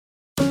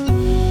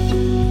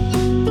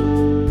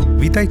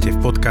Vítajte v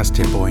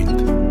podcaste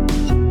Point.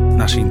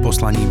 Naším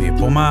poslaním je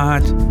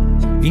pomáhať,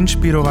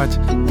 inšpirovať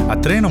a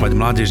trénovať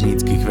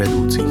mládežníckych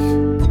vedúcich.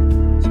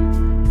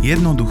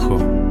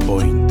 Jednoducho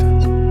Point.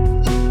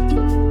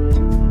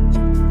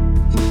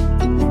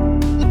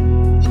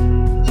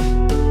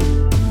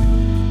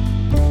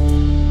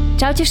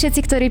 Čaute všetci,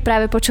 ktorí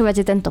práve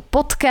počúvate tento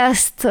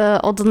podcast.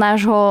 Od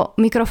nášho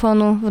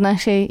mikrofónu v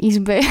našej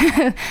izbe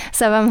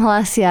sa vám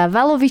hlásia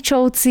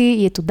Valovičovci,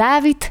 je tu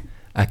Dávid.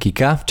 A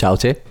Kika,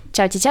 čaute.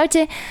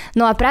 Čaute.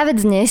 No a práve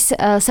dnes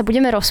sa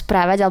budeme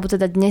rozprávať, alebo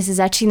teda dnes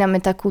začíname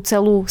takú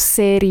celú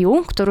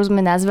sériu, ktorú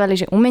sme nazvali,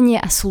 že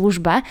umenie a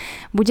služba.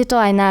 Bude to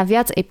aj na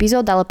viac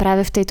epizód, ale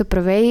práve v tejto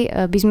prvej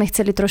by sme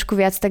chceli trošku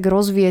viac tak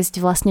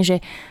rozviesť vlastne, že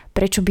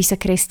prečo by sa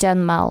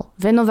kresťan mal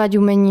venovať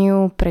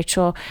umeniu,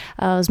 prečo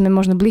sme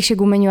možno bližšie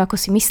k umeniu, ako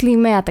si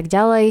myslíme a tak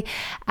ďalej.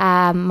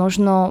 A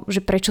možno, že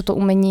prečo to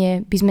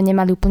umenie by sme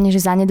nemali úplne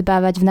že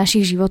zanedbávať v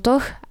našich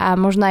životoch. A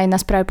možno aj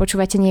nás práve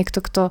počúvate niekto,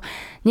 kto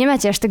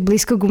nemáte až tak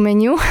blízko k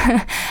umeniu,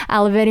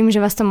 ale verím,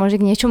 že vás to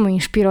môže k niečomu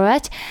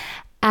inšpirovať.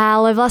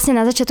 Ale vlastne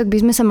na začiatok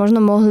by sme sa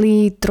možno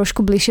mohli trošku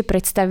bližšie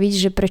predstaviť,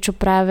 že prečo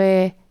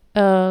práve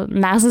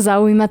nás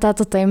zaujíma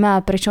táto téma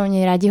a prečo o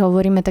nej radi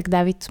hovoríme, tak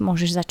David,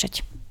 môžeš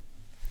začať.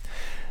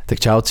 Tak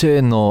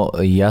čaute, no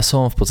ja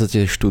som v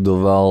podstate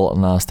študoval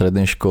na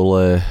strednej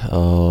škole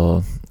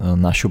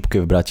na Šupke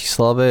v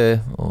Bratislave,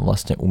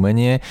 vlastne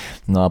umenie,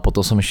 no a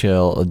potom som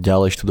išiel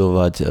ďalej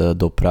študovať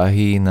do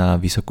Prahy na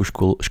Vysokú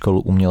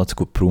školu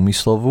umeleckú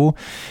prúmyslovú.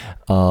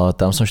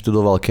 Tam som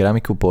študoval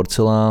keramiku,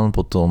 porcelán,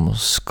 potom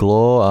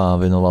sklo a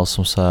venoval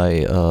som sa aj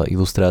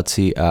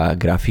ilustrácii a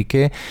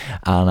grafike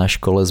a na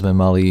škole sme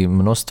mali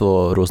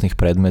množstvo rôznych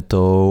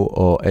predmetov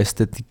o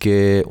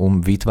estetike,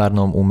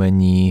 výtvarnom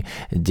umení,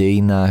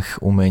 dejinách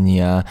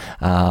umenia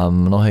a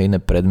mnohé iné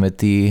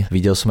predmety.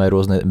 Videl som aj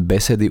rôzne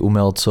besedy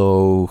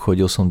umelcov,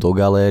 chodil som do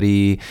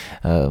galérií,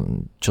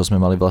 čo sme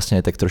mali vlastne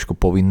aj tak trošku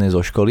povinné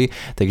zo školy,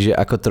 takže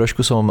ako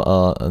trošku som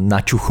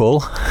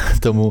načuchol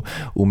tomu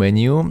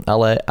umeniu,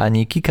 ale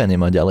ani Kika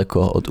nemá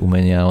ďaleko od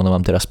umenia. Ona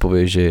vám teraz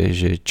povie,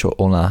 že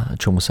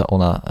čomu sa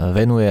ona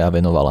venuje a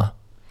venovala.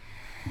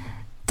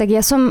 Tak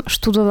ja som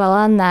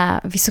študovala na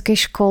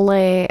vysokej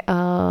škole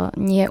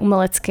nie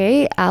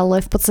umeleckej, ale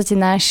v podstate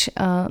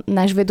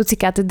náš vedúci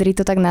katedry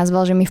to tak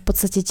nazval, že my v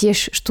podstate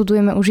tiež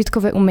študujeme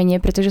užitkové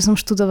umenie, pretože som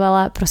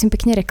študovala, prosím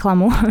pekne,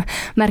 reklamu,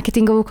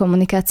 marketingovú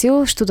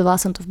komunikáciu. Študovala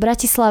som to v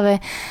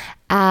Bratislave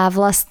a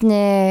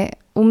vlastne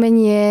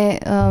umenie,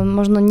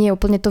 možno nie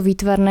úplne to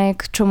výtvarné,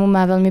 k čomu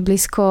má veľmi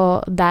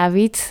blízko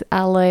Dávid,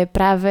 ale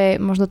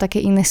práve možno také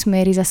iné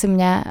smery zase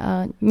mňa,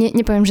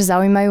 nepoviem, že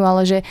zaujímajú,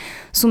 ale že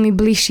sú mi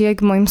bližšie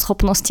k mojim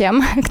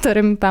schopnostiam, ktoré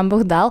mi Pán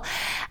Boh dal.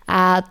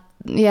 A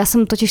ja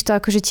som totiž to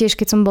akože tiež,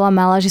 keď som bola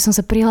malá, že som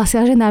sa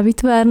prihlásila, že na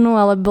výtvarnú,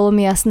 ale bolo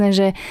mi jasné,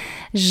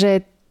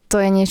 že to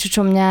je niečo,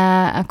 čo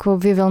mňa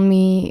ako vie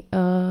veľmi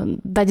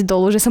dať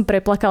dolu, že som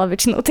preplakala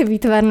väčšinou tie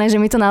výtvarné,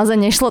 že mi to naozaj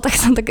nešlo, tak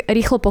som tak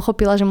rýchlo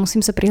pochopila, že musím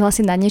sa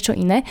prihlásiť na niečo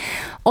iné.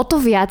 O to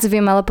viac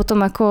viem ale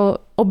potom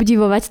ako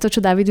obdivovať to,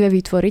 čo David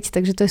vie vytvoriť,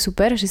 takže to je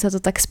super, že sa to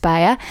tak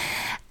spája.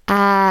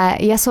 A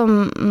ja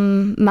som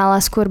mala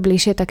skôr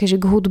bližšie také, že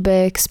k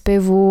hudbe, k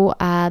spevu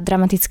a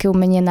dramatické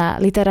umenie na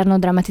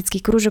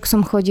literárno-dramatický krúžok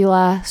som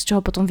chodila, z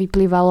čoho potom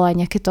vyplývalo aj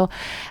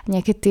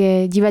nejaké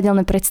tie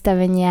divadelné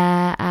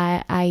predstavenia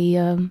a aj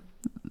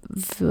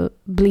v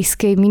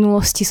blízkej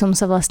minulosti som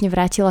sa vlastne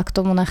vrátila k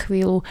tomu na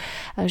chvíľu,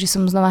 že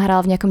som znova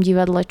hrala v nejakom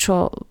divadle,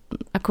 čo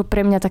ako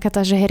pre mňa taká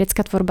tá, že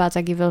herecká tvorba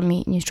tak je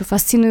veľmi niečo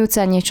fascinujúce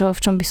a niečo,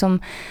 v čom by som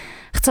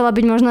chcela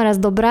byť možno raz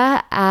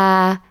dobrá. A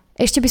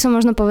ešte by som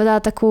možno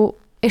povedala takú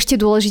ešte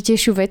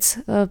dôležitejšiu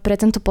vec pre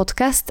tento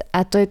podcast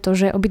a to je to,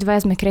 že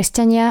obidvaja sme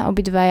kresťania,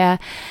 obidvaja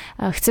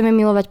chceme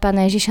milovať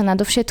Pána Ježiša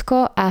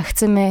nadovšetko a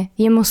chceme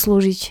jemu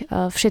slúžiť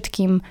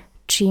všetkým,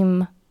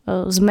 čím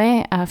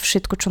sme a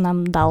všetko, čo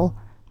nám dal.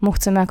 Mu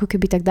chceme ako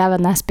keby tak dávať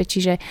naspäť,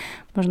 čiže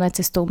možno aj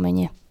cestou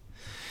umenie.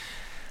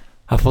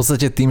 A v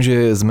podstate tým,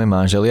 že sme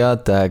manželia,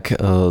 tak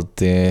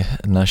tie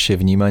naše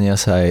vnímania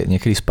sa aj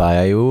niekedy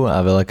spájajú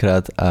a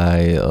veľakrát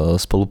aj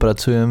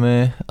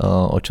spolupracujeme,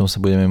 o čom sa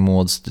budeme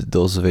môcť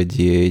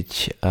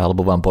dozvedieť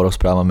alebo vám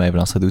porozprávame aj v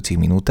nasledujúcich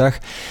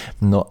minútach.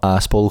 No a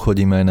spolu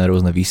chodíme aj na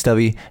rôzne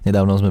výstavy.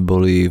 Nedávno sme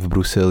boli v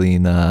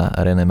Bruseli na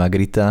René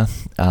Magritta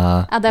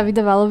a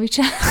Davida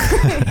Valoviča.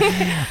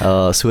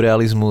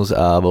 Surrealizmus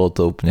a bolo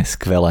to úplne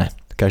skvelé.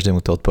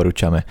 Každému to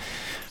odporúčame.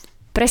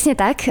 Presne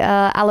tak,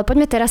 ale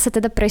poďme teraz sa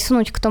teda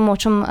presunúť k tomu, o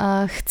čom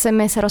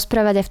chceme sa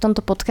rozprávať aj v tomto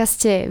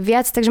podcaste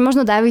viac. Takže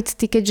možno David,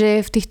 ty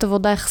keďže v týchto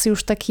vodách si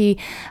už taký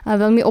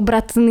veľmi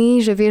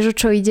obratný, že vieš, o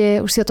čo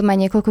ide, už si o tom aj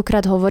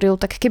niekoľkokrát hovoril,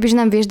 tak kebyže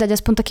nám vieš dať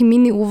aspoň taký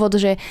mini úvod,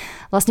 že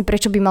vlastne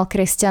prečo by mal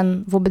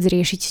kresťan vôbec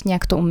riešiť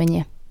nejak to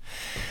umenie?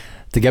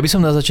 Tak ja by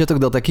som na začiatok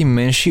dal taký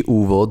menší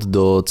úvod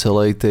do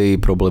celej tej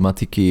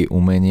problematiky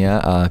umenia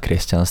a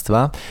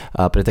kresťanstva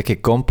a pre také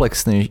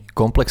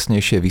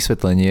komplexnejšie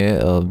vysvetlenie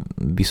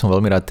by som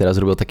veľmi rád teraz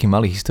robil taký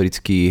malý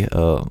historický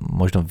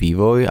možno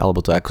vývoj,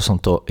 alebo to ako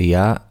som to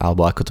ja,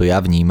 alebo ako to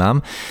ja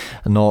vnímam.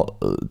 No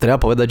treba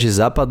povedať,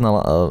 že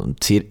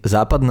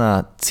západná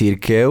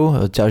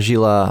cirkev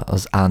ťažila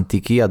z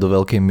antiky a do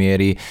veľkej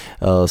miery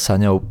sa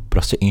ňou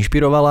proste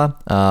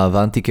inšpirovala a v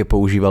antike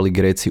používali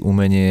Gréci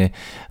umenie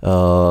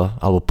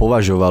alebo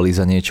považovali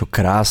za niečo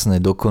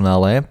krásne,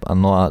 dokonalé.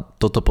 No a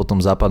toto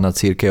potom západná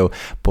cirkev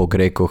po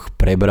Grékoch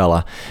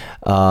prebrala.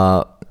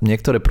 A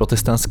niektoré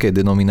protestantské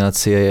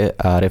denominácie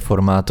a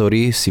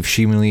reformátori si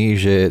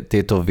všimli, že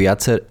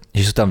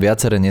že sú tam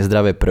viaceré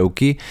nezdravé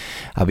prvky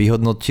a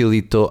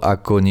vyhodnotili to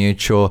ako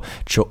niečo,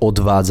 čo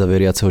odvádza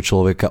veriaceho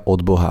človeka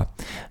od Boha.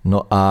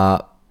 No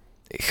a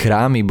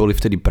chrámy boli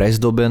vtedy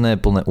prezdobené,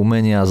 plné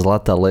umenia,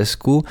 zlata,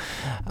 lesku,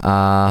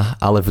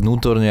 ale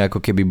vnútorne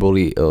ako keby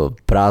boli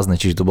prázdne,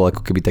 čiže to bol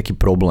ako keby taký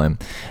problém.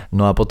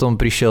 No a potom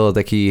prišiel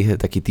taký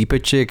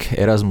týpeček,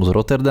 Erasmus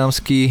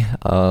Rotterdamský,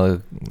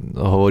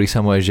 hovorí sa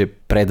mu aj, že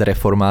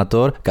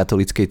predreformátor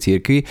katolíckej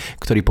cirkvi,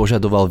 ktorý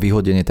požadoval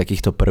vyhodenie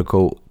takýchto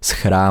prvkov z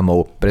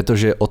chrámov,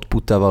 pretože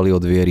odpútavali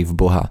od viery v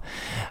Boha.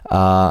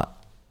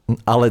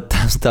 Ale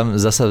tam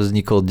zasa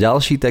vznikol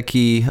ďalší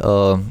taký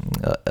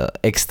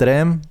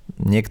extrém.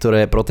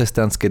 Niektoré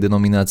protestantské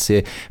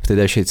denominácie v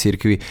tedajšej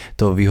cirkvi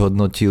to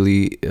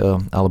vyhodnotili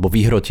alebo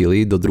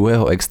vyhrotili do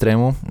druhého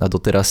extrému a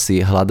doteraz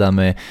si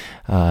hľadáme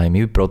aj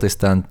my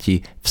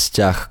protestanti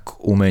vzťah k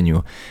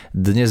umeniu.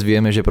 Dnes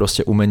vieme, že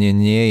proste umenie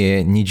nie je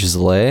nič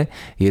zlé,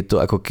 je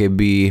to ako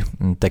keby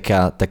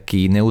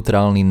taký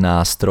neutrálny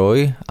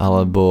nástroj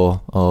alebo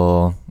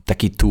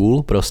taký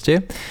tool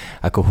proste,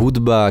 ako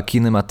hudba,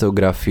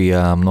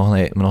 kinematografia a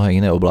mnohé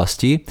iné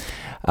oblasti.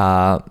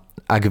 A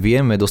ak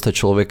vieme dostať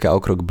človeka o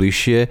krok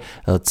bližšie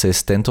cez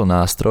tento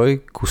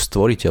nástroj ku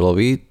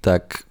stvoriteľovi,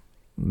 tak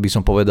by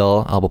som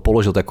povedal, alebo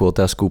položil takú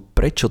otázku,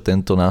 prečo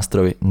tento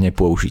nástroj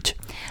nepoužiť?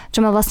 Čo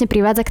ma vlastne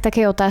privádza k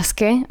takej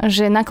otázke,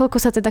 že nakoľko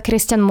sa teda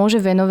kresťan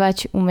môže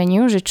venovať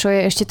umeniu, že čo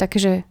je ešte také,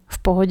 že v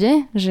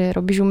pohode, že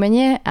robíš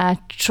umenie a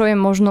čo je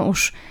možno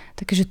už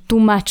také, že too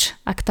much,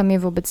 ak tam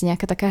je vôbec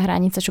nejaká taká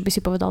hranica, čo by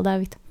si povedal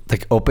Dávid?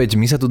 Tak opäť,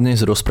 my sa tu dnes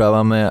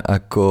rozprávame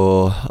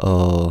ako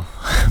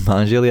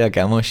manželia,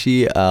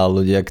 kamoši a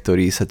ľudia,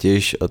 ktorí sa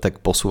tiež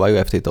tak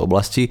posúvajú aj v tejto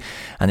oblasti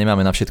a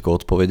nemáme na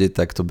všetko odpovede,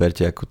 tak to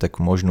berte ako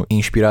takú možnú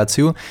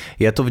inšpiráciu.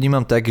 Ja to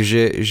vnímam tak,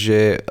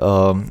 že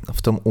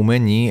v tom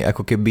umení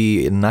ako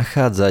keby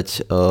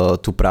nachádzať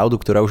tú pravdu,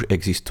 ktorá už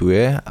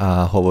existuje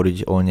a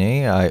hovoriť o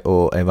nej aj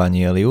o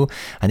evanjeliu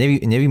a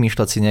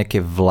nevymýšľať si nejaké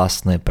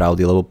vlastné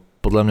pravdy, lebo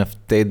podľa mňa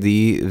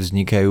vtedy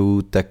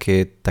vznikajú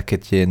také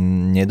tie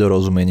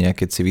nedorozumenia,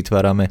 keď si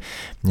vytvárame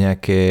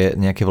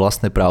nejaké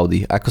vlastné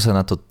pravdy. Ako sa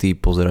na to ty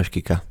pozeráš,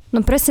 Kika?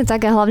 No presne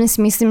tak a hlavne si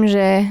myslím,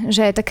 že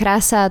aj tá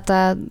krása a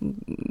tá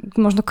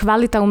možno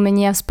kvalita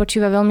umenia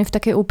spočíva veľmi v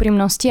takej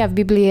úprimnosti a v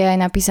Biblii je aj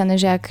napísané,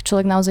 že ak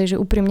človek naozaj že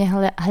úprimne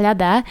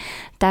hľadá,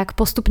 tak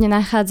postupne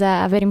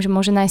nachádza a verím, že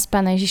môže nájsť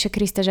Pána Ježiša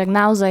Krista, že ak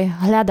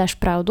naozaj hľadáš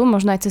pravdu,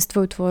 možno aj cez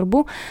tvoju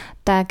tvorbu,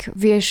 tak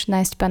vieš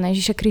nájsť Pána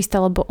Ježiša Krista,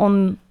 lebo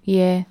on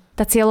je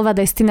tá cieľová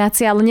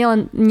destinácia, ale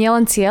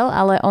nielen cieľ,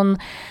 ale on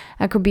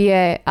akoby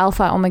je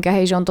alfa a omega,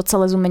 hej, že on to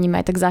celé s umením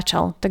aj tak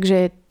začal.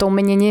 Takže to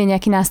umenie nie je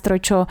nejaký nástroj,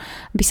 čo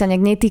by sa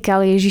nejak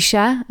netýkal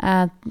Ježiša,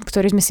 a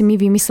ktorý sme si my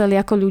vymysleli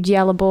ako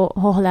ľudia, alebo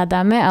ho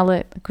hľadáme,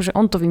 ale akože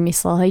on to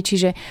vymyslel, hej,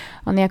 čiže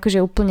on je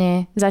akože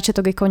úplne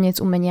začiatok je koniec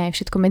umenia, je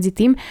všetko medzi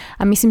tým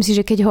a myslím si,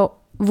 že keď ho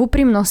v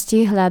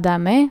úprimnosti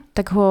hľadáme,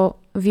 tak ho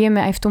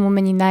vieme aj v tom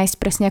umení nájsť,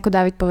 presne ako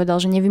Dávid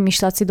povedal, že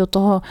nevymýšľať si do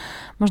toho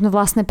možno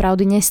vlastné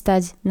pravdy,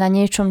 nestať na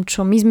niečom,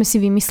 čo my sme si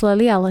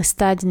vymysleli, ale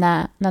stať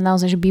na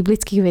naozaj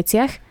biblických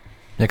veciach.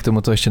 Mňa k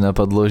tomuto ešte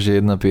napadlo,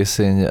 že jedna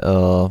pieseň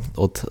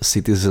od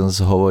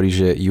Citizens hovorí,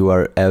 že you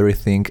are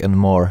everything and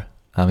more.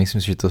 A myslím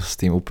si, že to s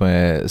tým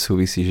úplne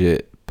súvisí,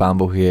 že Pán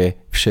Boh je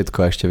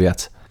všetko a ešte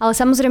viac. Ale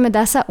samozrejme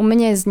dá sa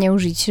umenie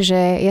zneužiť,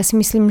 že ja si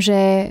myslím,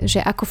 že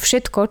ako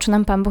všetko, čo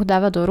nám Pán Boh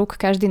dáva do rúk,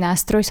 každý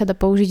nástroj sa dá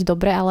použiť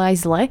dobre, ale aj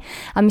zle.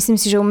 A myslím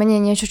si, že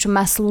umenie je niečo, čo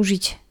má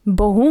slúžiť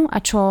Bohu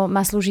a čo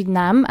má slúžiť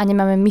nám a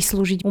nemáme my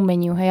slúžiť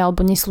umeniu, hej,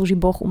 alebo neslúži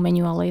Boh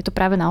umeniu, ale je to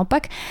práve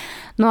naopak.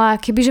 No a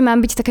kebyže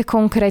mám byť taká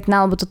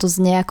konkrétna, alebo toto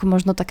znie ako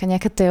možno taká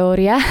nejaká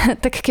teória,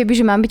 tak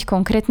kebyže mám byť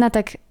konkrétna,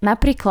 tak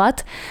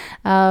napríklad,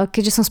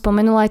 keďže som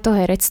spomenula aj to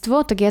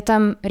herectvo, tak ja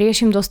tam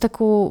riešim dosť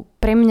takú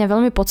pre mňa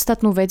veľmi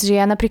podstatnú vec,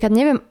 že ja napríklad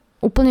neviem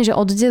úplne, že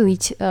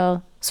oddeliť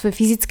svoje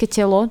fyzické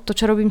telo, to,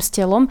 čo robím s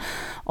telom,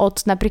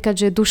 od napríklad,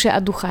 že duše a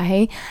ducha,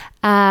 hej.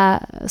 A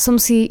som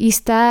si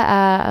istá a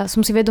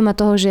som si vedomá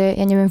toho, že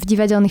ja neviem, v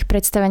divadelných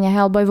predstaveniach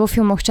alebo aj vo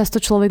filmoch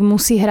často človek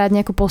musí hrať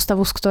nejakú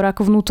postavu, s ktorou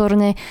ako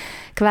vnútorne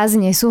kvázi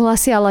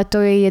nesúhlasí, ale to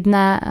je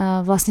jedna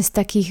vlastne z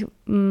takých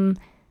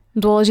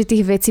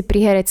dôležitých vecí pri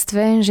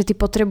herectve, že ty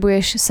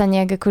potrebuješ sa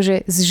nejak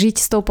akože zžiť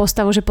s tou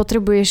postavou, že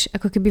potrebuješ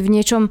ako keby v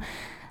niečom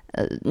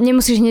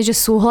nemusíš hneď, že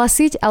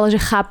súhlasiť, ale že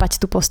chápať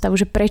tú postavu,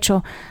 že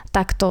prečo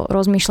takto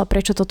rozmýšľa,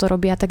 prečo toto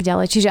robí a tak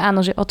ďalej. Čiže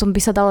áno, že o tom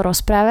by sa dalo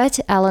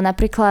rozprávať, ale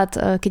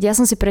napríklad, keď ja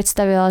som si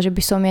predstavila, že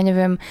by som, ja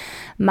neviem,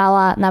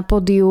 mala na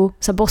pódiu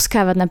sa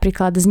boskávať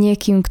napríklad s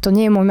niekým, kto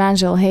nie je môj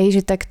manžel, hej,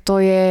 že tak to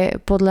je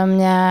podľa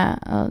mňa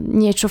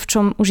niečo, v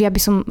čom už ja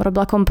by som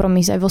robila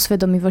kompromis aj vo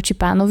svedomí voči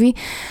Pánovi.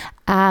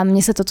 A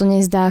mne sa toto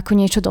nezdá ako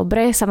niečo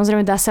dobré.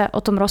 Samozrejme dá sa o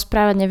tom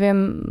rozprávať, neviem,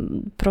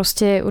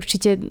 proste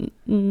určite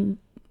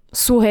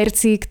sú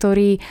herci,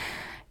 ktorí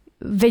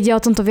vedia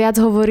o tomto viac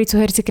hovoriť, sú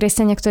herci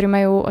kresťania, ktorí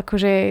majú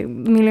akože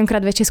miliónkrát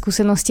väčšie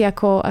skúsenosti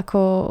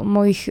ako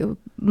mojich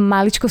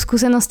maličko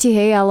skúseností,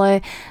 hej,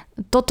 ale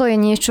toto je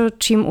niečo,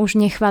 čím už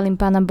nechválim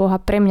Pána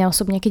Boha pre mňa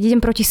osobne. Keď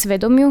idem proti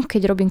svedomiu,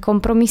 keď robím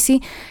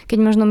kompromisy, keď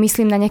možno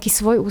myslím na nejaký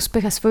svoj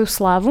úspech a svoju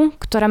slávu,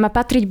 ktorá má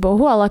patriť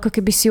Bohu, ale ako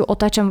keby si ju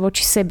otáčam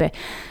voči sebe.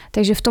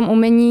 Takže v tom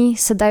umení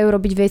sa dajú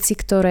robiť veci,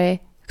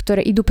 ktoré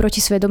idú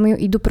proti svedomiu,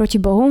 idú proti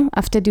Bohu a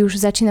vtedy už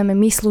začíname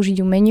my slúžiť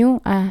umeniu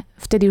a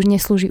vtedy už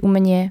neslúži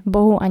umenie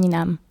Bohu ani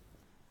nám.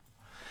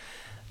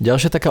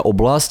 Ďalšia taká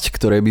oblasť,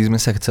 ktorej by sme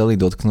sa chceli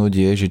dotknúť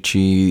je, že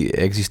či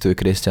existuje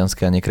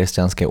kresťanské a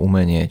nekresťanské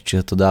umenie, či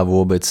sa to dá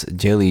vôbec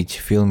deliť,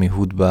 filmy,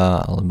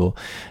 hudba alebo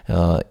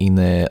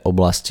iné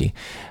oblasti.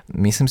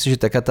 Myslím si, že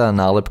taká tá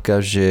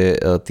nálepka, že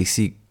ty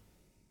si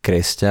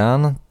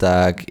kresťan,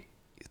 tak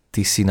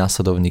ty si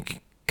následovník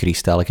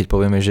Krista, ale keď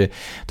povieme, že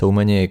to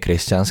umenie je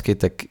kresťanské,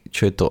 tak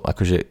čo je to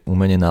akože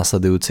umenie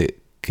následujúce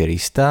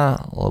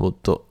Krista, lebo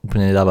to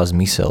úplne nedáva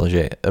zmysel,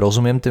 že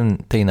rozumiem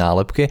tej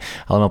nálepke,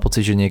 ale mám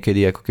pocit, že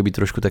niekedy ako keby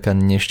trošku taká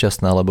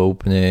nešťastná, lebo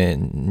úplne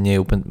nie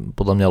je úplne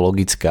podľa mňa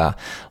logická,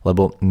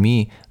 lebo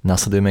my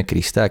nasledujeme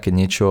Krista a keď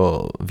niečo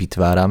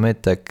vytvárame,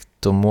 tak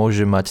to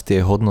môže mať tie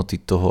hodnoty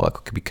toho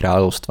ako keby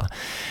kráľovstva.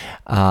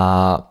 A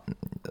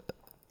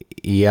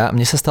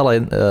mne sa stala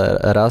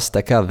raz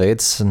taká vec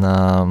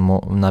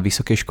na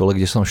vysokej škole,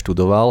 kde som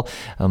študoval.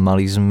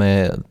 Mali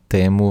sme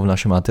tému v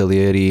našom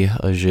ateliéri,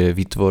 že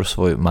vytvor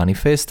svoj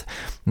manifest.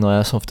 No a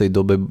ja som v tej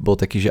dobe bol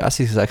taký, že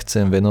asi sa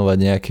chcem venovať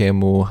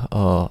nejakému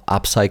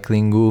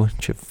upcyclingu,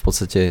 čo v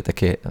podstate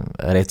také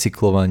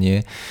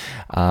recyklovanie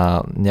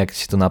a nejak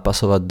si to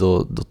napasovať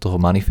do toho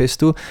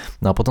manifestu.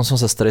 No a potom som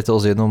sa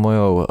stretol s jednou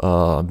mojou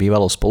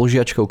bývalou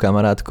spolužiačkou,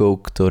 kamarátkou,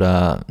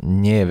 ktorá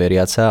nie je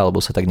veriaca alebo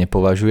sa tak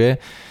nepovažuje.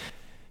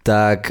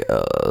 Tak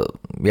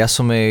ja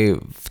som jej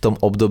v tom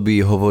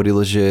období hovoril,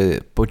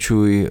 že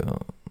počuj,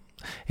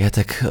 ja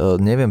tak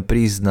neviem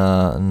prísť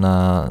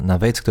na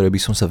vec, ktorej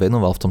by som sa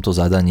venoval v tomto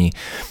zadaní.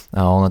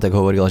 A ona tak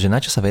hovorila, že na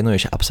čo sa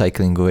venuješ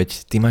upcyclingu,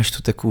 veď ty máš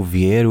tu takú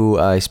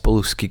vieru a aj spolu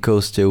s Kikou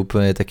ste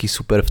úplne taký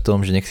super v tom,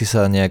 že nechci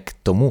sa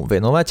nejak tomu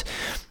venovať.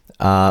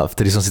 A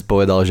vtedy som si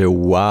povedal, že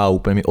wow,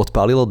 úplne mi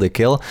odpálilo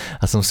dekel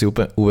a som si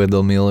úplne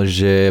uvedomil,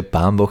 že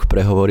Pán Boh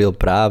prehovoril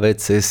práve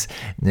cez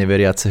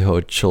neveriaceho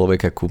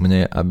človeka ku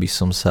mne, aby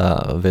som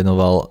sa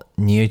venoval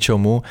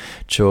niečomu,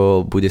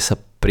 čo bude sa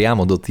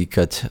priamo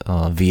dotýkať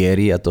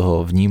viery a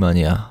toho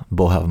vnímania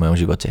Boha v mojom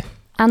živote.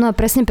 Áno, a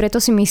presne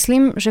preto si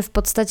myslím, že v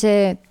podstate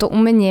to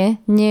umenie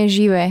nie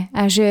je živé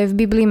a že v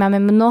Biblii máme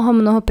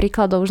mnoho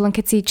príkladov. Už len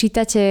keď si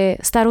čítate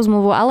starú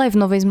zmluvu, ale aj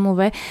v novej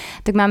zmluve,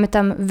 tak máme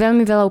tam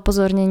veľmi veľa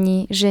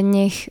upozornení, že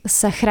nech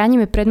sa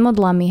chránime pred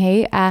modlami, hej,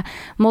 a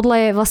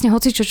modla je vlastne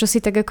hocičo, čo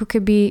si tak ako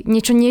keby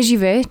niečo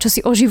neživé, čo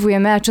si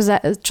oživujeme a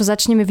čo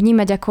začneme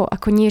vnímať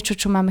ako niečo,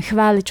 čo máme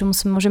chváliť, čomu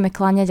sa môžeme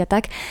kláňať a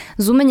tak.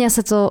 Z umenia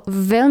sa to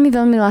veľmi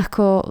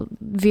ľahko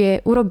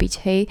vie urobiť,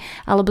 hej,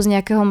 alebo z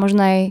nejakého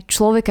možno aj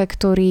človeka,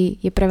 ktorý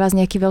je pre vás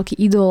nejaký veľký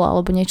idol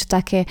alebo niečo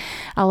také,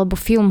 alebo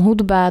film,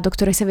 hudba, do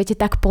ktorej sa viete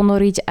tak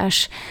ponoriť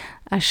až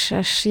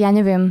ja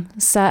neviem,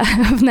 sa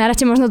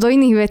vnárate možno do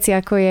iných vecí,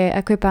 ako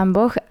je Pán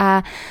Boh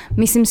a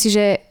myslím si,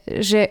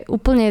 že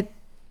úplne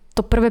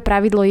to prvé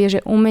pravidlo je,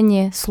 že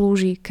umenie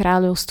slúži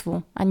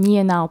kráľovstvu a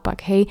nie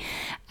naopak, hej.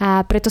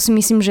 A preto si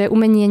myslím, že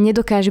umenie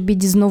nedokáže byť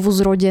znovu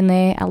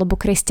zrodené alebo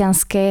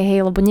kresťanské,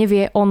 hej, lebo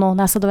nevie ono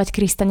nasledovať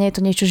Krista, nie je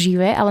to niečo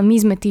živé, ale my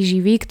sme tí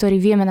živí,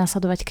 ktorí vieme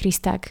nasledovať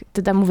Krista, ak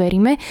teda mu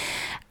veríme.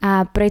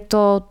 A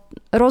preto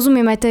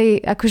rozumiem aj tej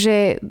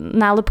akože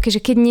nálepke,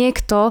 že keď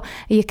niekto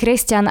je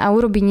kresťan a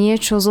urobí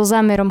niečo so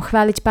zámerom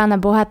chváliť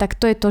Pána Boha, tak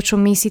to je to, čo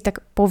my si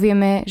tak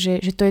povieme, že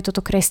to je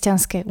toto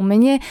kresťanské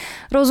umenie.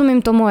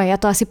 Rozumiem tomu aj ja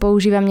to asi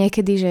používam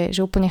niekedy,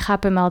 že úplne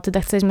chápem, ale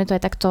teda chceli sme to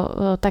aj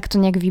takto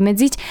nejak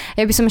vymedziť.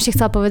 Ja by som ešte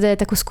chcela povedať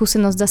aj takú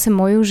skúsenosť zase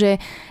moju, že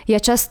ja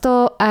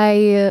často aj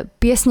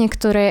piesne,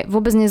 ktoré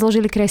vôbec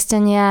nezložili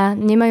kresťania,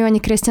 nemajú ani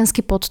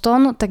kresťanský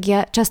podtón, tak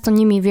ja často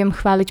nimi viem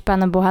chváliť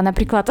Pána Boha.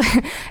 Napríklad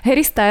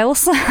Harry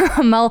Styles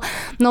mal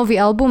nový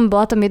album,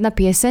 bola tam jedna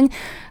pieseň,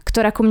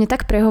 ktorá ku mne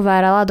tak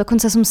prehovárala,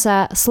 dokonca som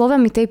sa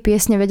slovami tej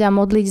piesne vedela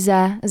modliť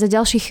za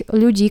ďalších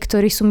ľudí,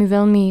 ktorí sú mi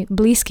veľmi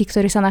blízki,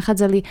 ktorí sa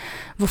nachádzali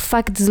vo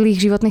fakt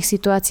zlých životných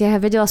situáciách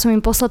a vedela som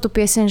im poslať tú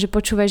pieseň, že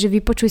počúvaj, že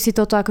vypočuj si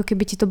toto, ako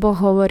keby ti to Boh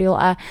hovoril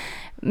a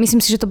myslím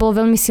si, že to bolo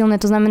veľmi silné,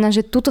 to znamená,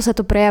 že tuto sa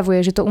to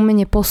prejavuje, že to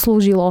umenie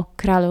poslúžilo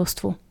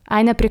kráľovstvu.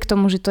 Aj napriek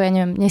tomu, že to, ja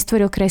neviem,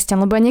 nestvoril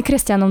kresťan, lebo aj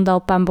nekresťanom dal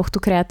Pán Boh tú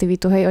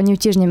kreativitu, hej, oni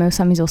ju tiež nemajú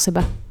sami zo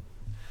seba.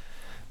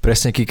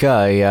 Presne,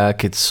 Kika, aj ja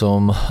keď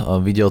som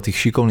videl tých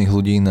šikovných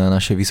ľudí na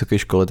našej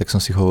vysokej škole, tak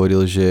som si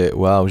hovoril, že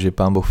wow, že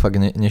Pán Boh fakt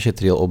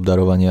nešetril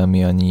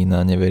obdarovaniami ani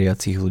na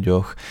neveriacich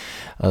ľuďoch.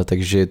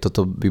 Takže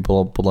toto by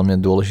bolo podľa mňa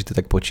dôležité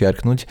tak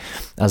počiarknúť.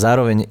 A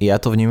zároveň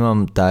ja to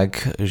vnímam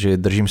tak, že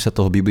držím sa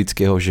toho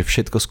biblického, že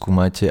všetko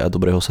skúmajte a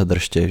dobrého sa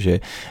držte. Že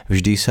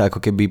vždy sa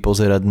ako keby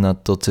pozerať na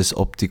to cez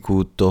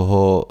optiku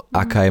toho,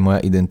 aká je moja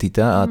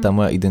identita. A tá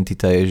moja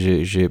identita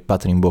je, že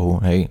patrím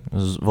Bohu. Hej?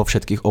 Vo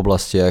všetkých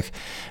oblastiach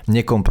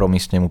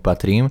nekompromisne mu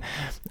patrím.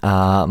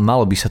 A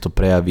malo by sa to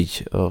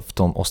prejaviť v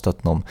tom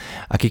ostatnom.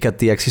 A Kika,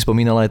 ty, ak si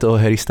spomínala aj toho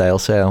Harry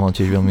Stylesa, ja mám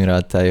tiež veľmi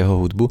rád tá jeho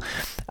hudbu.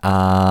 A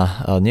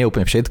nie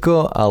úplne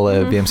všetko,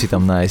 ale viem si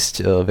tam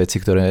nájsť veci,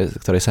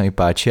 ktoré sa mi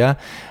páčia.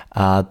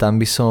 A tam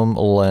by som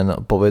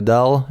len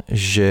povedal,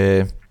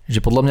 že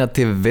podľa mňa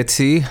tie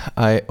veci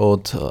aj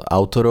od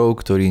autorov,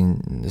 ktorí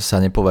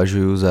sa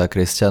nepovažujú za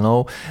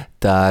kresťanov,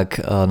 tak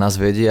nás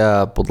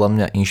vedia podľa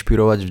mňa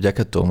inšpirovať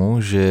vďaka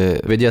tomu,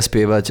 že vedia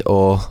spievať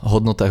o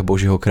hodnotách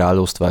Božieho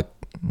kráľovstva.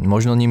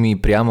 Možno nimi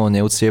priamo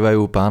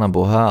neuctievajú Pána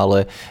Boha,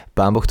 ale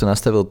Pán Boh to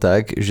nastavil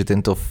tak, že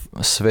tento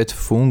svet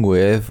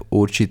funguje v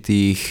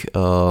určitých...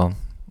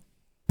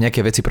 nejaké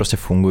veci proste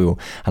fungujú.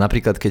 A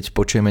napríklad, keď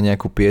počujeme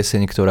nejakú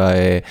pieseň, ktorá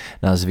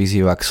nás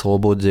vyzýva k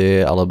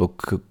slobode alebo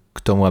k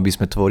tomu, aby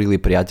sme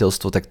tvorili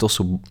priateľstvo, tak to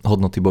sú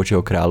hodnoty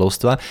Božieho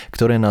kráľovstva,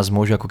 ktoré nás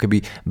môžu ako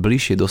keby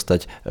bližšie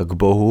dostať k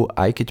Bohu,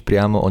 aj keď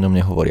priamo o ňom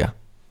nehovoria.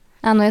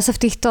 Áno, ja sa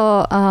v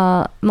týchto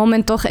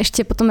momentoch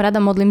ešte potom rada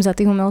modlím za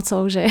tých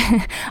umelcov, že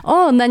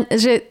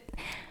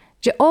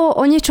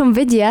o niečom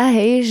vedia,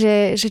 hej,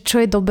 že čo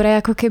je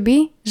dobré ako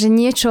keby, že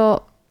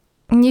niečo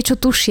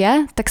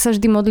tušia, tak sa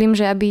vždy modlím,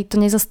 že aby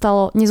to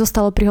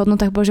nezostalo pri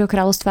hodnotách Božieho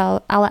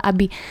kráľovstva, ale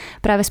aby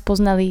práve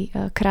spoznali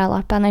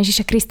kráľa, Pána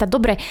Ježiša Krista.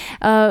 Dobre,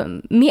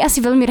 my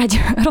asi veľmi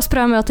radi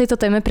rozprávame o tejto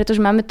téme,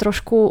 pretože máme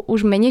trošku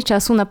už menej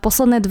času na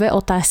posledné 2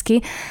 otázky,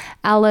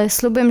 ale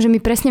sľubujem, že my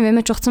presne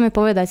vieme, čo chceme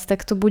povedať,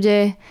 tak to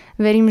bude,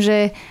 verím,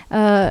 že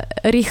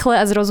rýchle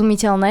a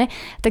zrozumiteľné.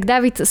 Tak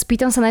Dávid,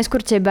 spýtam sa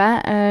najskôr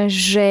teba,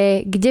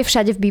 že kde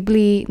všade v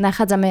Biblii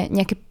nachádzame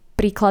nejaké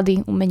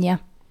príklady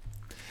umenia?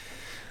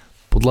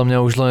 Podľa mňa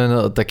už len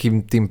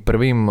takým tým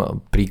prvým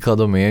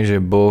príkladom je, že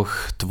Boh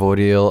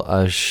tvoril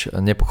až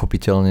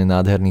nepochopiteľne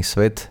nádherný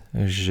svet,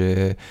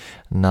 že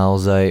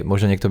naozaj,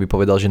 možno niekto by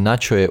povedal, že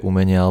na čo je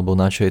umenie alebo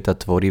na čo je tá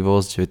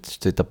tvorivosť, veď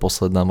to je tá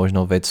posledná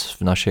možno vec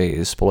v našej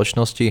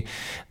spoločnosti.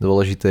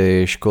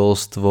 Dôležité je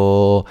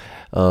školstvo,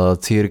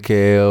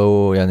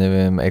 cirkev, ja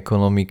neviem,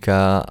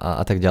 ekonomika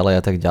a tak ďalej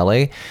a tak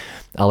ďalej.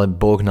 Ale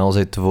Boh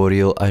naozaj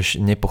tvoril až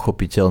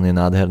nepochopiteľne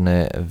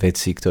nádherné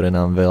veci, ktoré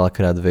nám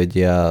veľakrát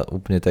vedia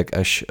úplne tak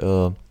až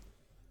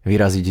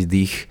vyraziť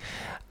dých.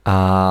 A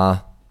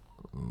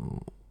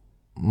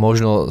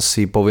možno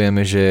si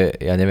povieme, že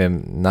ja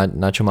neviem,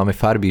 na čo máme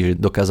farby, že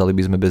dokázali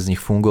by sme bez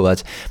nich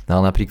fungovať.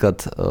 Ale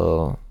napríklad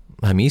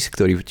hmyz,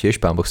 ktorý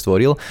tiež Pán Boh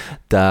stvoril,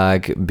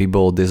 tak by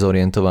bol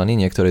dezorientovaný.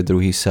 Niektoré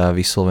druhy sa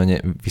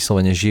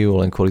vyslovene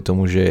žijú len kvôli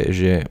tomu,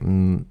 že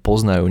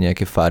poznajú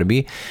nejaké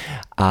farby.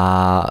 A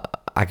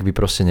ak by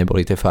proste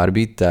neboli tie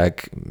farby,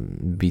 tak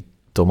by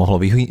to mohlo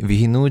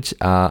vyhynúť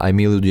a aj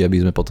my ľudia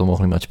by sme potom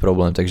mohli mať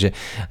problém. Takže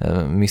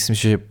myslím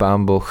si, že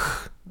Pán Boh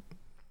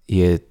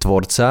je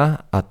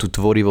tvorca a tú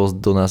tvorivosť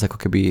do nás ako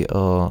keby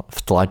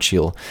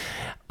vtlačil.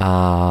 A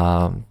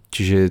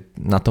čiže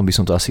na tom by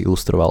som to asi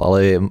ilustroval, ale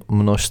je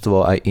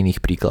množstvo aj iných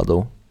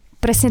príkladov.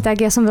 Presne tak,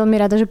 ja som veľmi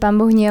rada, že Pán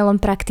Boh nie je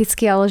len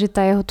praktický, ale že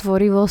tá jeho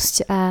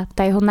tvorivosť a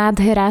tá jeho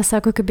nádhera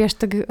sa ako keby až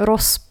tak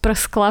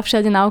rozprskla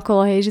všade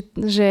naokolo, hej,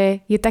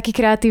 že je taký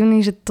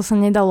kreatívny, že to sa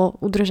nedalo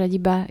udržať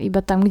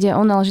iba tam, kde je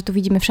on, ale že to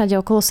vidíme všade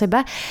okolo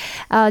seba.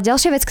 A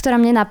ďalšia vec, ktorá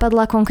mne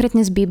napadla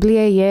konkrétne z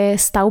Biblie, je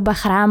stavba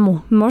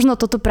chrámu. Možno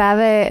toto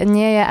práve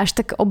nie je až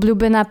tak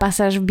obľúbená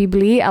pasáž v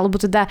Biblii, alebo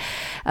teda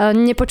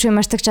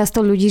nepočujem až tak často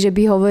ľudí, že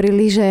by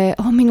hovorili, že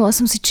minule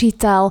som si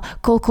čítal,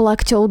 koľko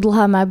lakťov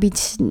dlhá má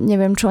byť,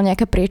 neviem čo,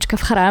 nejaká priečka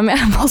v chráme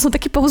a bol som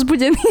taký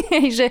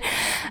povzbudený, že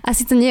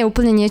asi to nie je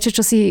úplne niečo,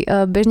 čo si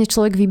bežne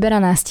človek vyberá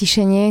na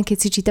stíšenie, keď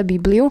si číta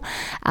Bibliu,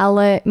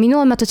 ale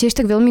minule ma to tiež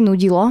tak veľmi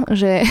nudilo,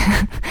 že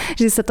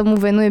sa tomu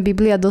venuje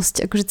Biblia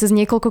dosť, akože cez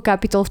niekoľko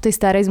kapitol v tej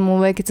starej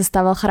zmluve, keď sa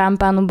stával chrám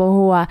Pánu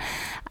Bohu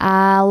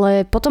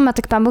ale potom ma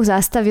tak Pán Boh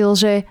zastavil,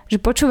 že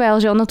počúval,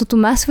 že ono to tu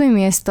má svoje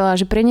miesto a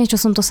že pre niečo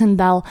som to sem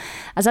dal.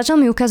 A začal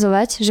mi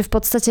ukazovať, že v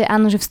podstate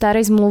áno, že v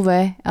starej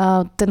zmluve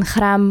ten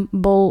chrám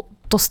bol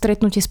to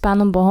stretnutie s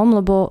Pánom Bohom,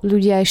 lebo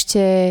ľudia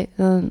ešte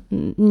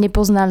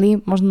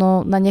nepoznali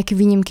možno na nejaké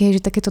výnimky,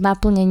 že takéto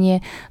naplnenie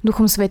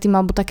Duchom Svätým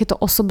alebo takéto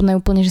osobné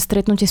úplne, že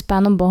stretnutie s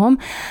Pánom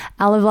Bohom,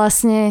 ale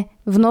vlastne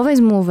v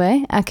novej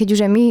zmluve, a keď už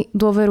aj my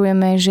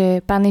dôverujeme, že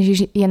Pán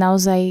Ježiš je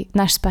naozaj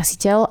náš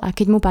spasiteľ a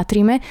keď mu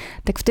patríme,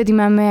 tak vtedy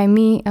máme aj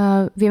my,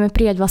 vieme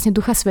prijať vlastne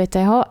Ducha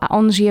Svätého a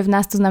on žije v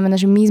nás, to znamená,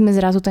 že my sme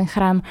zrazu ten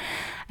chrám.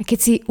 A keď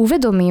si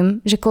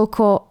uvedomím, že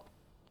koľko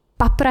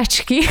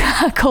papračky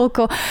a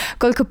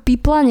koľko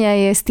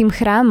piplania je s tým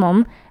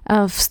chrámom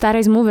v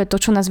starej zmluve,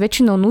 to, čo nás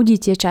väčšinou nudí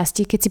tie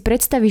časti, keď si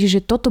predstavíš, že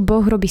toto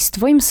Boh robí s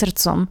tvojim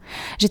srdcom,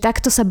 že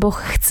takto sa Boh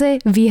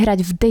chce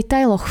vyhrať v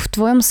detailoch v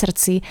tvojom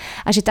srdci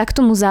a že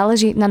takto mu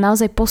záleží na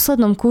naozaj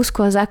poslednom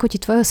kúsku a zákoti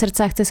tvojho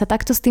srdca a chce sa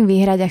takto s tým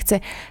vyhrať a chce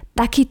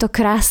takýto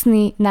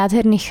krásny,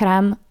 nádherný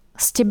chrám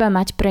z teba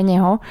mať pre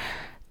neho,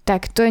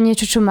 tak to je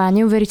niečo, čo ma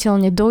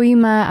neuveriteľne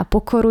dojíma a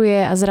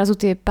pokoruje a zrazu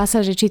tie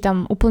pasáže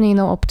čítam úplne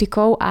inou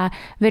optikou a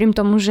verím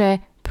tomu,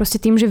 že proste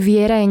tým, že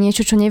viera je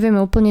niečo, čo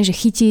nevieme úplne že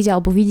chytiť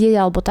alebo vidieť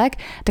alebo tak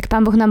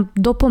Pán Boh nám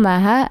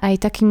dopomáha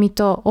aj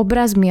takýmito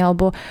obrazmi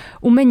alebo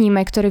umením,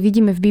 ktoré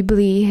vidíme v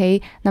Biblii, hej,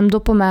 nám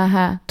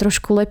dopomáha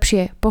trošku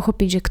lepšie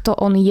pochopiť, že kto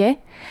on je.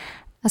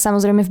 A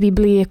samozrejme v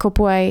Biblii je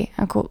kopu aj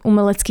ako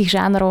umeleckých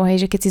žánrov,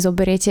 hej, že keď si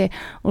zoberiete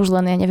už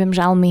len, ja neviem,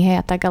 žalmy, hej,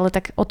 a tak, ale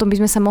tak o tom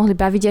by sme sa mohli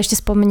baviť. Ja ešte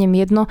spomeniem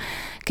jedno,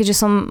 keďže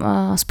som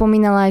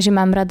spomínala aj, že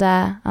mám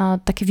rada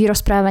také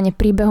vyrozprávanie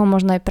príbehov,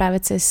 možno aj práve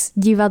cez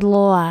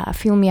divadlo a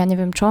filmy a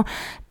neviem čo,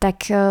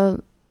 tak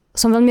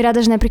som veľmi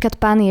rada, že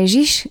napríklad Pán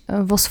Ježiš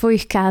vo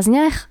svojich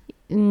kázniach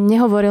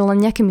nehovoril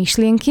len nejaké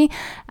myšlienky,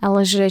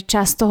 ale že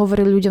často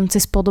hovoril ľuďom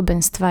cez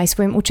podobenstva aj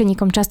svojim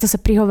učeníkom. Často sa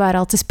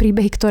prihováral cez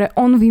príbehy, ktoré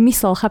on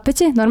vymyslel.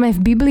 Chápete? Normálne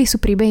v Biblii sú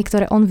príbehy,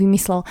 ktoré on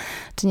vymyslel.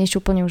 To je niečo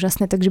úplne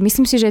úžasné. Takže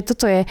myslím si, že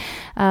toto je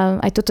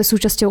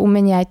súčasťou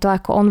umenia, aj to,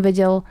 ako on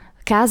vedel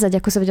kázať,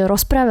 ako sa vedel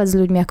rozprávať s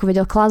ľuďmi, ako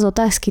vedel klásť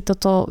otázky.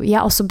 Toto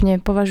ja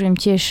osobne považujem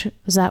tiež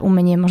za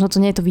umenie. Možno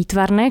to nie je to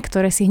výtvarné,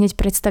 ktoré si hneď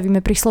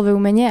predstavíme pri slove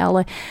umenie,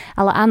 ale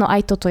áno,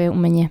 aj toto je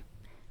umenie.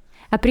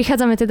 A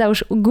prichádzame teda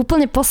už k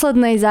úplne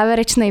poslednej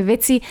záverečnej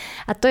veci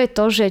a to je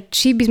to, že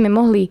či by sme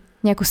mohli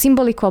nejakú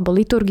symboliku alebo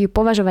liturgiu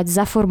považovať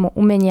za formu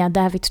umenia.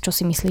 Dávid, čo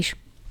si myslíš?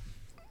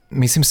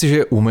 Myslím si,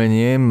 že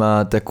umenie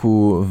má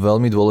takú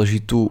veľmi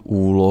dôležitú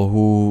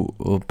úlohu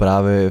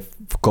práve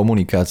v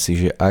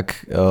komunikácii, že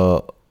ak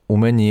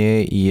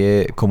umenie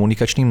je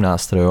komunikačným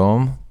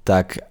nástrojom,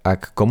 tak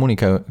ak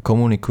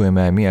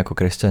komunikujeme aj my ako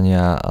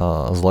kresťania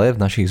zle v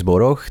našich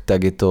zboroch,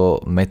 tak je to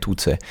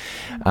metúce.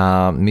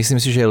 A myslím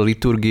si, že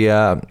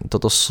liturgia,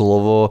 toto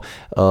slovo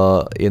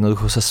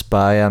jednoducho sa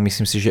spája,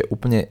 myslím si, že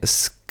úplne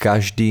s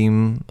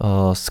každým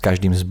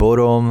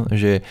zborom,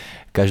 že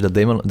každá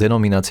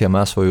denominácia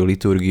má svoju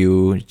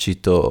liturgiu, či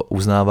to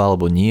uznáva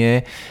alebo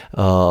nie.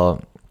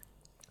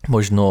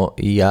 Možno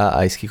ja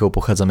aj s Kikou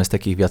pochádzame z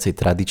takých viacej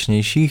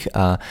tradičnejších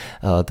a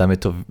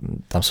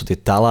tam sú tie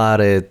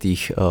taláre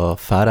tých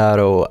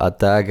farárov a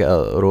tak,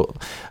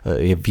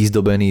 je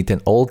vyzdobený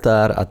ten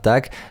oltár a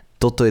tak.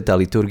 Toto je tá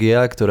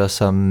liturgia, ktorá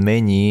sa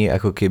mení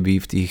ako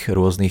keby v tých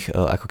rôznych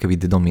ako keby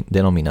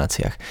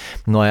denomináciách.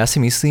 No a ja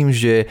si myslím,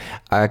 že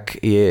ak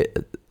je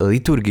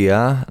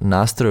liturgia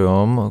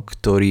nástrojom,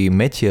 ktorý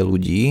metie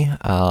ľudí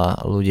a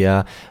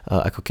ľudia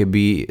ako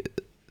keby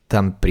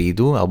tam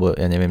prídu, alebo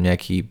ja neviem,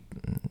 nejaký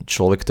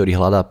človek, ktorý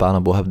hľadá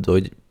Pána Boha,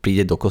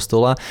 príde do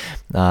kostola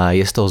a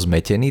je z toho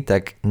zmetený,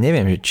 tak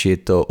neviem, či je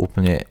to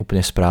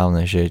úplne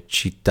správne, že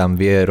či tam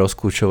vie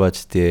rozkľúčovať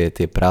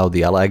tie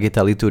pravdy, ale ak je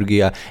tá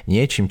liturgia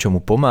niečím, čo mu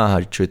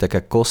pomáha, čo je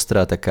taká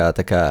kostra,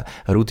 taká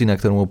rutina,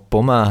 ktorá mu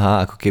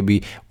pomáha ako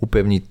keby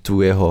upevniť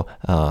tú jeho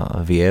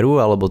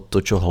vieru, alebo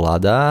to, čo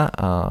hľadá,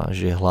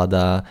 že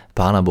hľadá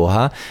Pána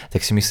Boha,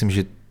 tak si myslím,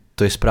 že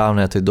to je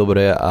správne a to je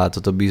dobré a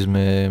toto by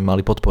sme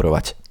mali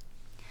podporovať.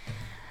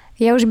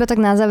 Ja už iba tak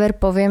na záver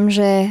poviem,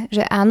 že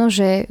áno,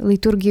 že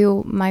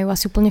liturgiu majú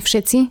asi úplne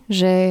všetci,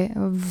 že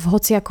v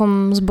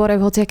hociakom zbore,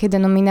 v hociakej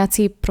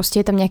denominácii proste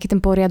je tam nejaký ten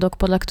poriadok,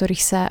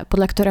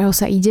 podľa ktorého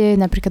sa ide,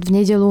 napríklad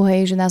v nedeľu,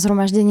 hej, že na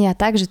zhromaždenie a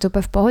tak, že to je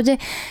úplne v pohode.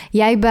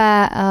 Ja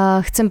iba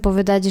chcem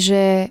povedať,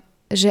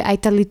 že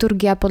aj tá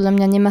liturgia podľa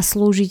mňa nemá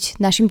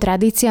slúžiť našim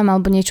tradíciám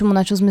alebo niečomu,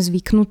 na čo sme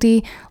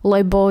zvyknutí,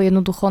 lebo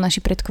jednoducho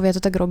naši predkovia to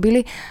tak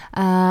robili.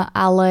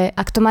 Ale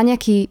ak to má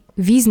nejaký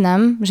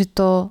význam, že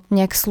to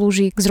nejak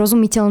slúži k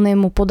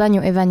zrozumiteľnému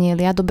podaniu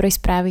evanjelia,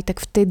 dobrej správy, tak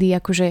vtedy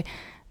akože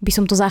by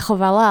som to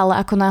zachovala, ale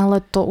ako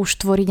náhle to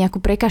už tvorí nejakú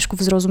prekážku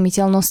v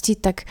zrozumiteľnosti,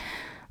 tak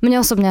mne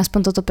osobne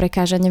aspoň toto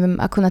prekáža, neviem,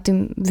 ako na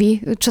tým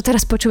vy, čo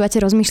teraz počúvate,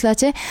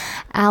 rozmýšľate,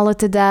 ale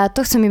teda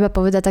to chcem iba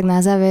povedať tak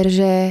na záver,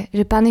 že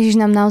Pán Ježiš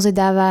nám naozaj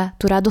dáva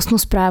tú radostnú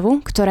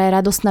správu, ktorá je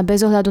radostná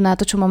bez ohľadu na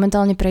to, čo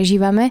momentálne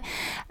prežívame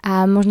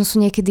a možno sú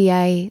niekedy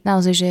aj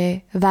naozaj, že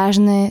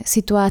vážne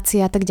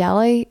situácie a tak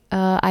ďalej,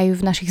 aj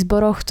v našich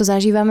zboroch to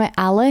zažívame,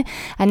 ale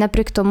aj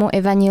napriek tomu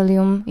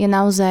evanjelium je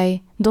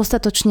naozaj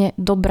dostatočne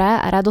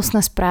dobrá a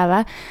radostná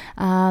správa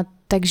a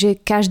takže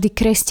každý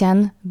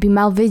kresťan by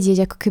mal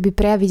vedieť, ako keby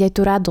prejaviť aj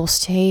tú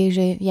radosť, hej,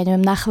 že ja neviem,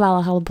 na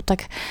chválach alebo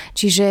tak.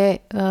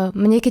 Čiže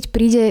mne keď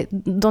príde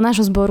do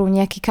nášho zboru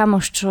nejaký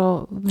kamoš,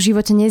 čo v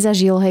živote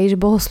nezažil, hej, že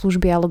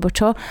bohoslúžby alebo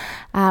čo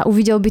a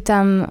uvidel by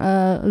tam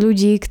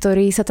ľudí,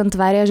 ktorí sa tam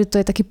tvária, že to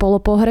je taký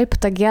polopohreb,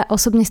 tak ja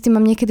osobne s tým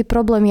mám niekedy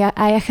problém.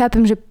 A ja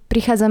chápem, že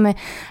prichádzame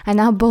aj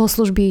na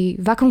bohoslužby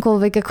v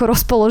akomkoľvek ako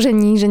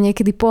rozpoložení, že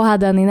niekedy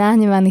pohádaný,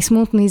 nahnevaný,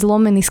 smutný,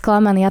 zlomený,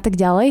 sklamaný a tak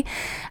ďalej.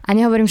 A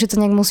nehovorím, že to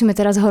nejak musíme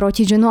teraz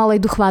hrotiť, že no ale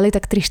idú chváliť,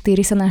 tak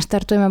 3-4 sa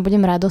naštartujem a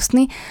budem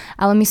radostný,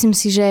 ale myslím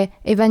si, že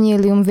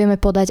evanjelium vieme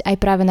podať aj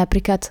práve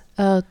napríklad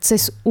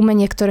cez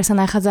umenie, ktoré sa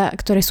nachádza,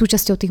 ktoré sú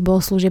súčasťou tých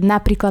bohoslúžieb,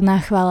 napríklad na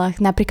chválach,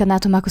 napríklad na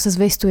tom, ako sa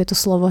zvestuje to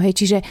slovo, hej,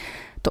 čiže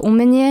to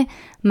umenie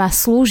má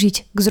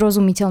slúžiť k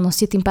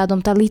zrozumiteľnosti, tým pádom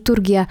tá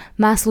liturgia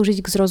má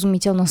slúžiť k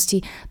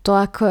zrozumiteľnosti.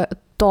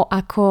 To,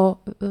 ako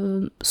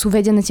sú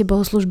vedené tie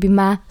bohoslúžby,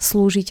 má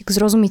slúžiť k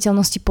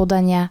zrozumiteľnosti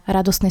podania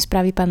radostnej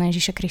správy Pána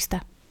Ježiša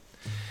Krista.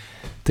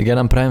 Tak ja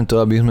nám prajem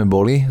to, aby sme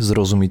boli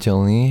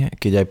zrozumiteľní,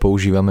 keď aj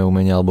používame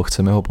umenie alebo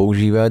chceme ho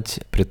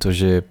používať,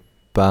 pretože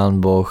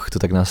Pán Boh to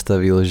tak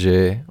nastavil,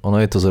 že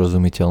ono je to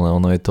zrozumiteľné,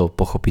 ono je to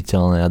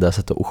pochopiteľné a dá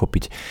sa to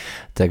uchopiť.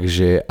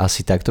 Takže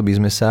asi takto by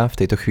sme sa v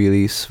tejto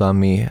chvíli s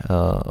vami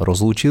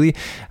rozlúčili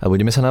a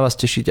budeme sa na vás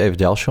tešiť aj v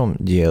ďalšom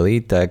dieli,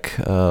 tak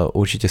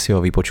určite si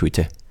ho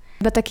vypočujte.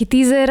 Iba taký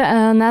teaser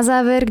na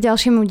záver k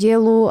ďalšiemu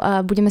dielu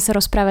a budeme sa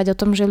rozprávať o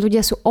tom, že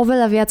ľudia sú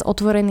oveľa viac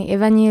otvorení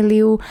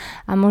evanjeliu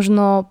a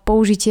možno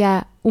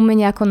použitia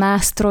umenia ako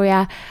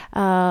nástroja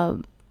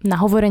na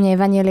hovorenie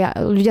evanjelia.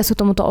 Ľudia sú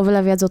tomuto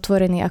oveľa viac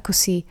otvorení, ako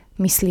si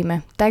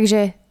myslíme.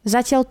 Takže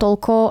zatiaľ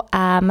toľko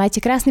a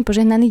majte krásny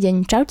požehnaný deň.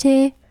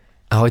 Čaute.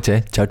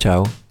 Ahojte. Čau,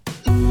 čau.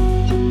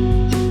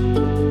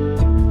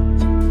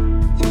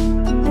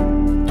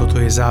 Toto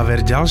je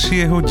záver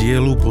ďalšieho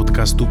dielu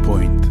podcastu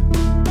Point.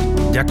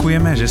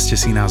 Ďakujeme, že ste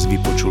si nás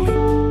vypočuli.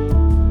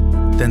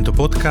 Tento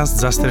podcast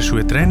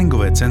zastrešuje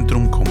tréningové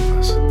centrum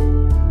Kompas.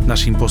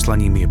 Naším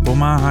poslaním je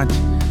pomáhať,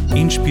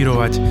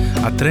 inšpirovať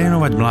a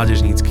trénovať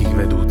mládežníckych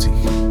vedúcich.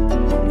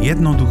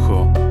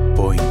 Jednoducho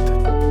Point.